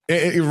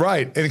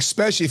 Right. And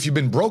especially if you've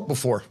been broke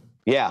before.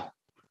 Yeah.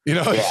 You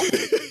know?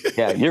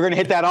 Yeah. You're going to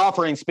hit that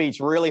offering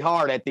speech really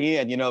hard at the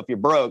end, if you're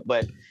broke.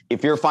 But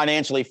if you're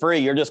financially free,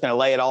 you're just going to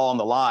lay it all on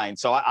the line.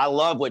 So I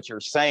love what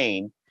you're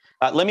saying.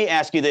 Let me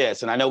ask you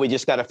this, and I know we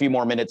just got a few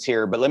more minutes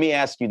here, but let me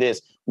ask you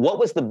this. What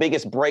was the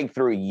biggest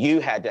breakthrough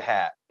you had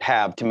to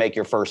have to make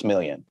your first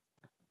million?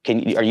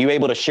 Are you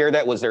able to share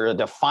that? Was there a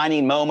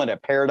defining moment, a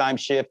paradigm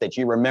shift that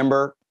you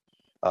remember?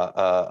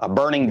 A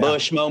burning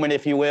bush moment,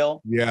 if you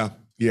will? Yeah.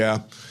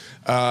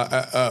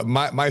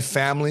 My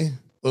family,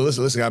 well,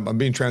 listen, I'm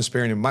being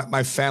transparent.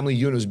 My family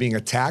unit was being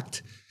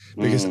attacked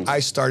because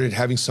I started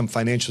having some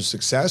financial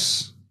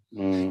success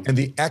and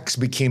the ex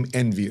became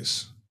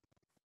envious.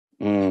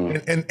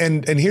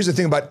 And here's the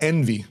thing about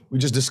envy. We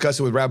just discussed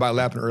it with Rabbi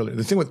Lappin earlier.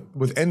 The thing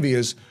with envy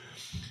is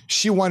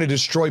she wanted to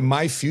destroy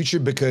my future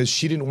because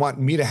she didn't want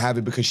me to have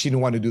it because she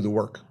didn't want to do the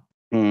work.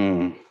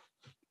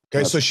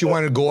 Okay, so she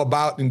wanted to go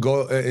about and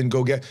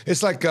go get.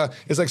 It's like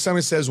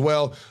somebody says,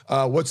 well,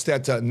 what's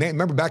that?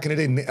 Remember back in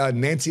the day,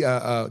 Nancy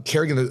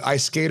Kerrigan, the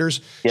ice skaters.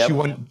 Yep. She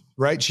won,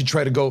 right? She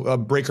tried to go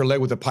break her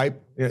leg with a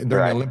pipe during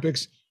the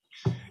Olympics.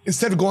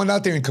 Instead of going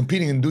out there and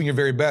competing and doing your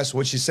very best,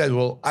 what she said,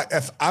 well,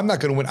 if I'm not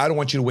going to win, I don't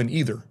want you to win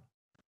either.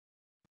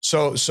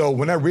 So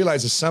when I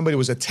realized that somebody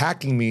was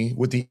attacking me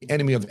with the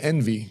enemy of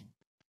envy,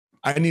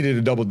 I needed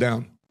to double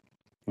down.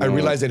 I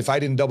realized that if I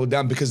didn't double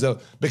down because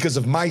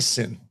of my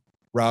sin,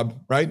 Rob,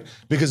 right?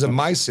 Because of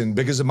my sin,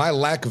 because of my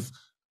lack of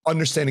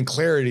understanding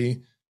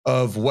clarity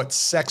of what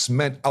sex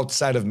meant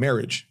outside of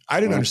marriage. I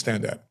didn't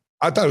understand that.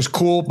 I thought it was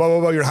cool, blah,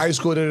 blah, blah, your high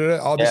school,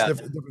 all these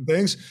different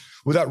things,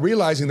 without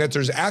realizing that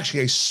there's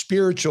actually a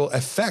spiritual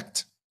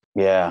effect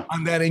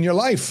on that in your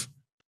life.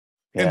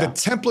 And the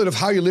template of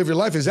how you live your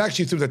life is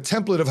actually through the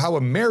template of how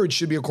a marriage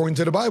should be according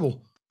to the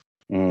Bible.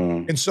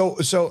 And so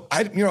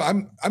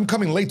I'm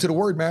coming late to the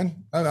word,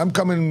 man. I'm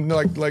coming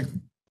like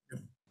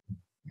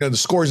the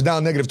score's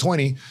down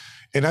 -20,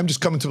 and I'm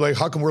just coming to like,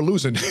 how come we're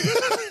losing?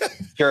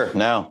 Sure,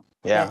 no,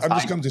 I'm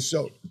just coming to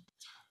show.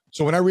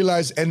 So when I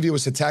realized envy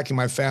was attacking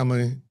my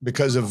family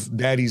because of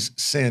daddy's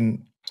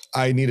sin,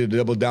 I needed to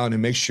double down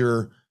and make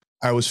sure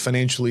I was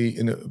financially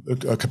in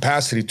a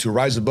capacity to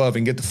rise above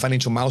and get the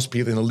financial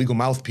mouthpiece and the legal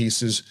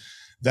mouthpieces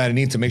that I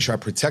need to make sure I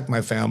protect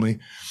my family.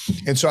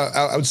 And so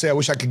I would say, I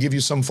wish I could give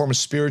you some form of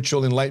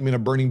spiritual enlightenment, a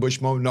burning bush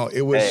moment. No,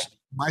 it was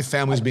my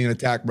family's being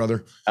attacked,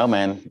 brother. Oh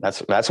man,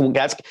 that's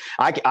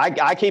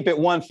I keep it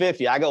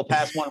 150. I go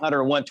past 100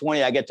 or 120.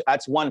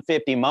 That's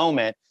 150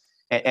 moment.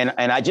 And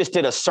I just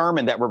did a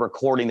sermon that we're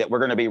recording that we're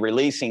going to be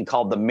releasing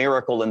called The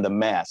Miracle in the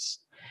Mess.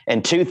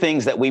 And two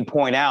things that we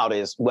point out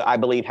is what I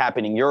believe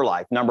happened in your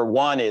life. Number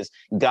one is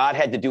God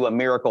had to do a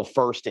miracle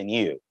first in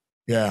you.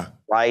 Yeah.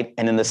 Right.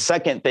 And then the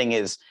second thing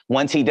is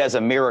once he does a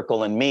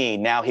miracle in me,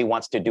 now he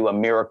wants to do a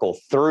miracle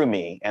through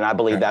me. And I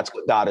believe that's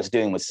what God is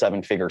doing with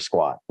 7-Figure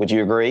Squad. Would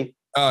you agree?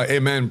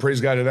 Amen.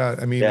 Praise God to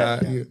that. I mean,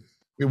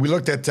 we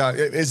looked at,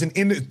 as an,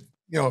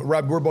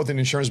 Rob, we're both in the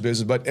insurance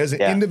business, but as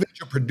an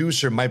individual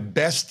producer, my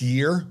best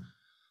year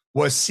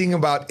was seeing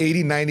about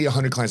 80, 90,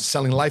 100 clients,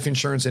 selling life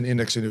insurance and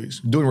index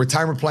annuities, doing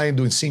retirement planning,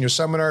 doing senior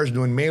seminars,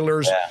 doing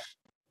mailers.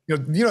 You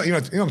know what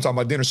I'm talking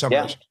about, dinner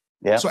seminars.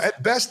 Yeah. So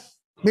at best,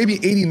 maybe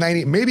 80,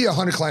 90, maybe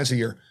 100 clients a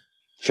year.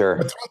 Sure.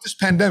 But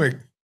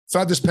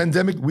throughout this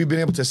pandemic, we've been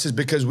able to assist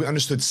because we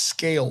understood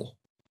scale.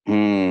 We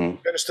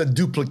understood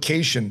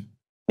duplication.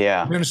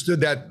 Yeah. We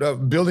understood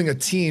that building a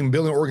team,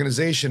 building an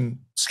organization,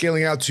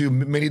 scaling out to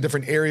many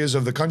different areas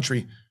of the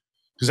country.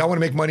 Because I want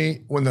to make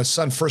money when the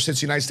sun first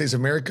hits the United States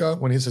of America,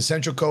 when it hits the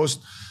Central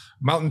Coast,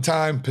 Mountain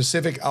Time,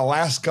 Pacific,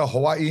 Alaska,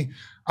 Hawaii.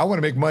 I want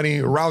to make money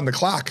around the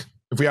clock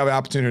if we have an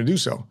opportunity to do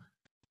so.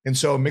 And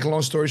so, make a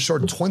long story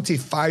short,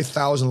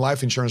 25,000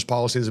 life insurance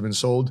policies have been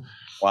sold in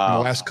the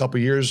last couple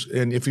of years.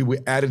 And if we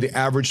added the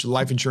average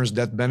life insurance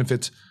death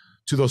benefit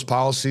to those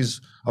policies,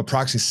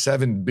 approximately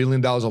 $7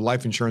 billion of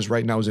life insurance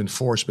right now is in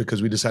force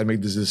because we decided to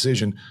make this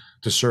decision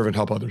to serve and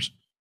help others.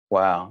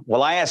 Wow.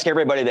 Well, I ask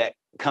everybody that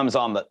comes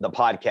on the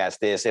podcast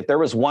this, if there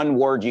was one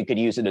word you could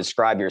use to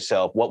describe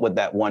yourself, what would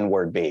that one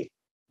word be?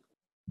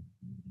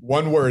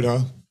 One word, huh?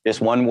 Just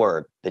one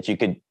word that you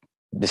could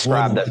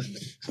describe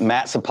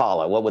Matt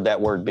Sapaula. What would that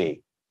word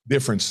be?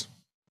 Difference.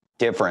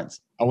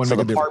 Difference. I want to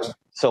make a difference.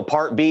 So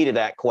part B to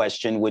that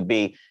question would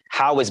be,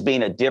 how has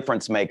being a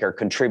difference maker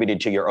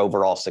contributed to your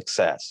overall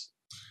success?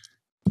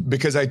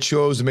 Because I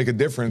chose to make a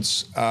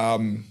difference.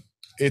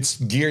 It's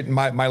geared,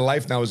 my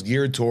life now is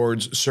geared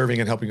towards serving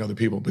and helping other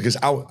people because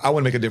I want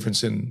to make a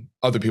difference in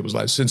other people's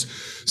lives.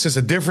 Since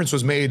a difference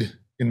was made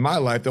in my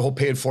life, the whole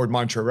pay it forward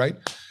mantra, right?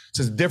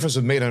 Since the difference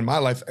was made in my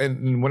life,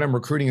 and when I'm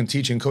recruiting and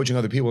teaching, coaching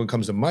other people when it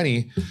comes to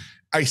money,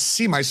 I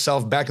see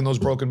myself back in those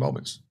broken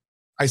moments.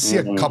 I see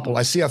a couple,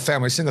 I see a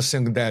family, I see a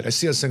single dad, I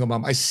see a single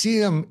mom. I see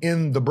them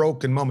in the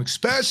broken moment,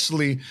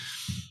 especially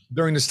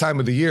during this time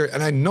of the year.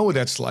 And I know what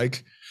that's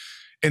like.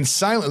 And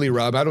silently,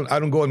 Rob, I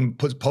don't go and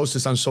post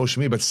this on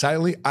social media, but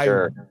silently,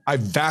 I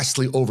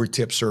vastly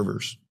overtip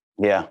servers.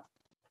 Yeah.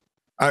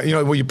 You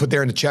know, when you put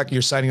there in the check,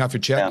 you're signing off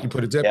your check, you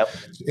put a tip,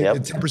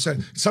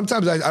 10%.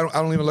 Sometimes I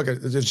don't even look at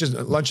it. It's just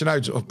lunch and I,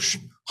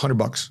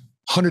 $100,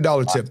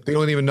 $100 tip. They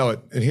don't even know it.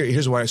 And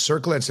here's why I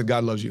circle it and said,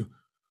 God loves you.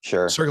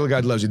 Sure. Circle,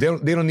 God loves you. They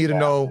don't need to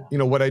know,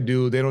 what I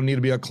do. They don't need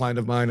to be a client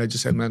of mine. I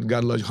just said, man,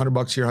 God loves you.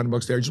 $100 here,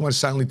 $100 there. I just want to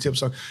silently tip.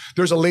 So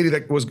there's a lady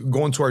that was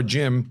going to our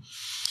gym.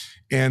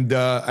 And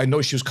I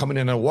know she was coming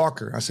in a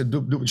walker. I said,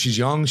 dude, she's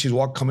young. She's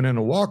coming in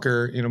a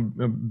walker,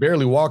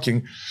 barely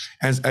walking.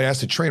 And I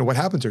asked the trainer, what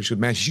happened to her? She goes,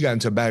 man, she got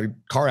into a bad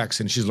car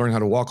accident. She's learning how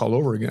to walk all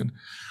over again.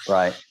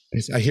 Right.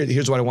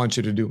 Here's what I want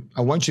you to do.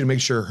 I want you to make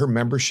sure her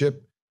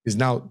membership is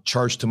now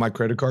charged to my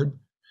credit card.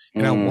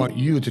 And I want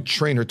you to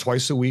train her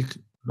twice a week.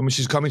 I mean,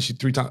 she's coming, she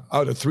 3 times,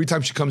 out of 3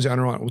 times she comes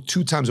in, well,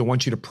 2 times I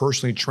want you to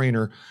personally train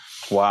her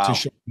to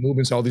show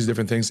movements, all these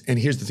different things. And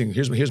here's the thing,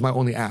 here's my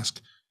only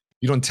ask.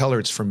 You don't tell her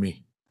it's from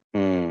me.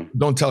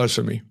 Don't tell her it's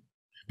from me.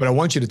 But I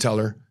want you to tell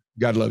her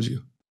God loves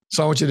you.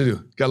 So I want you to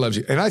do. God loves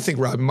you. And I think,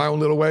 Rob, in my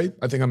own little way,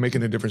 I think I'm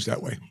making a difference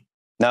that way.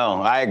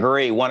 No, I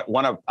agree.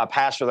 One of a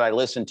pastor that I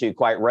listen to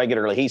quite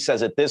regularly, he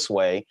says it this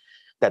way,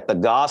 that the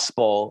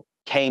gospel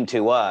came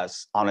to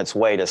us on its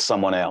way to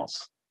someone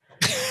else.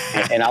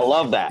 And I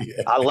love that.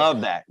 I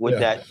love that.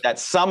 That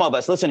some of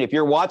us, listen, if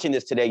you're watching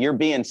this today, you're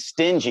being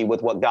stingy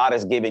with what God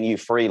has given you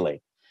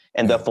freely.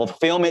 And the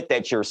fulfillment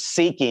that you're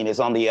seeking is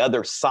on the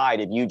other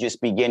side of you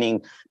just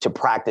beginning to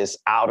practice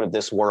out of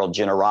this world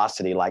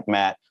generosity like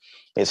Matt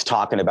is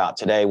talking about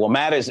today. Well,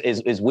 Matt,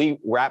 as we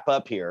wrap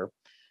up here,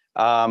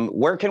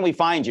 where can we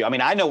find you? I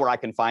mean, I know where I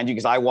can find you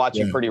because I watch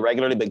you pretty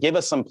regularly, but give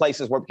us some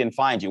places where we can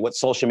find you. What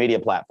social media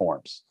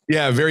platforms?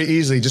 Yeah, very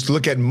easily. Just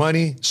look at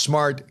Money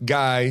Smart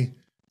Guy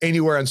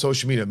anywhere on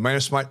social media.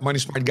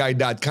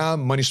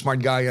 MoneySmartGuy.com, Money Smart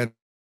Guy on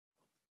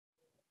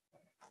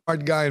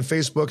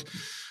Facebook.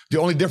 The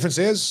only difference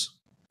is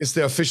it's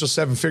the official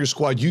 7 Figure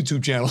Squad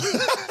YouTube channel.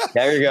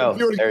 There you go.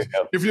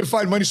 If you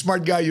find Money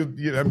Smart Guy,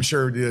 I'm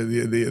sure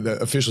the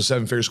official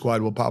 7 Figure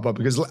Squad will pop up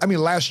because I mean,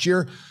 last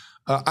year,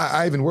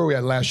 Ivan, where were we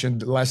at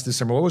last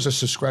December? What was our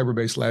subscriber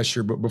base last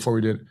year? But before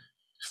we did,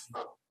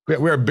 we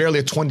were barely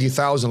at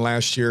 20,000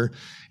 last year,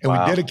 and we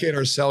dedicated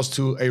ourselves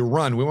to a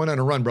run. We went on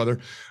a run, brother.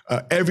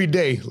 Every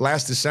day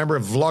last December,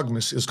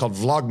 VLOGMAS. It's called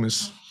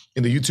VLOGMAS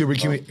in the YouTube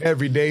community.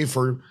 Every day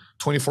for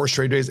 24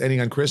 straight days, ending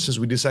on Christmas.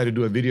 We decided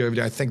to do a video every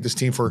day. I thank this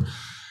team for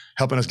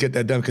helping us get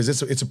that done because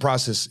it's a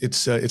process.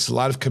 It's a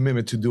lot of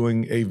commitment to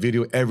doing a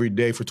video every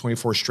day for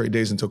 24 straight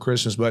days until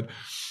Christmas. But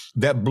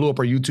that blew up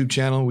our YouTube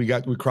channel. We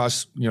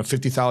crossed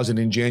 50,000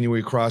 in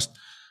January. Crossed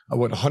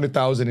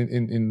 100,000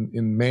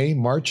 in May,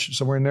 March,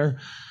 somewhere in there.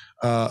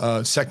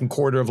 Second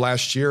quarter of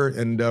last year,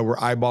 and we're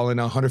eyeballing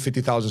now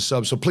 150,000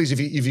 subs. So please, if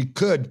you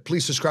could,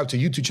 please subscribe to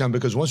YouTube channel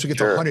because once we get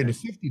to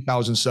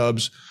 150,000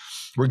 subs,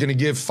 we're going to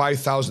give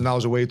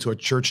 $5,000 away to a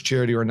church,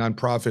 charity, or a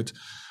nonprofit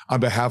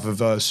on behalf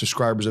of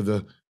subscribers of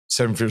the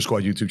 7 Figure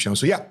Squad YouTube channel.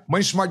 So yeah,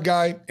 Money Smart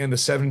Guy and the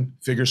 7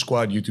 Figure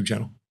Squad YouTube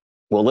channel.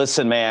 Well,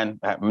 listen, man,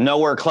 I'm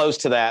nowhere close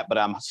to that, but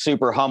I'm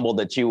super humbled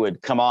that you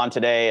would come on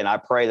today. And I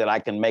pray that I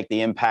can make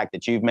the impact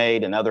that you've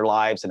made in other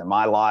lives and in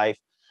my life.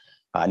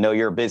 I know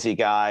you're a busy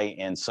guy.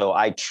 And so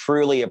I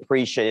truly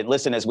appreciate it.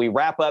 Listen, as we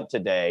wrap up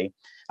today,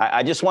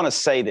 I just want to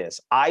say this.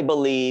 I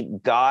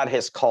believe God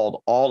has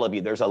called all of you.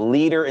 There's a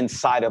leader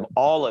inside of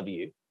all of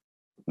you.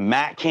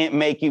 Matt can't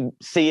make you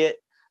see it.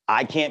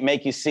 I can't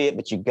make you see it,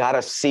 but you got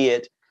to see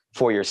it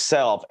for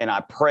yourself. And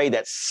I pray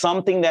that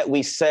something that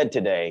we said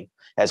today,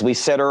 as we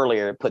said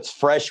earlier, puts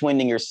fresh wind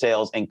in your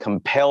sails and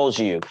compels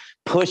you,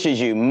 pushes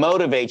you,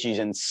 motivates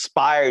you,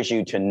 inspires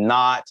you to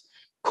not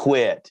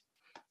quit,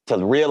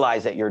 to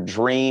realize that your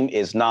dream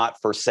is not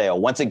for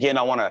sale. Once again,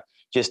 I want to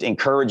just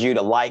encourage you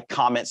to like,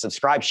 comment,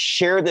 subscribe,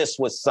 share this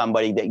with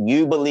somebody that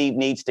you believe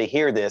needs to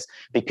hear this,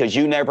 because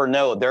you never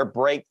know, their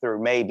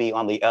breakthrough may be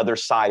on the other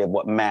side of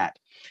what Matt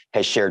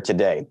has shared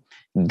today.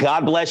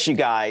 God bless you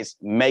guys.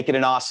 Make it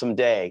an awesome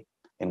day,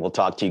 and we'll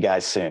talk to you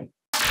guys soon.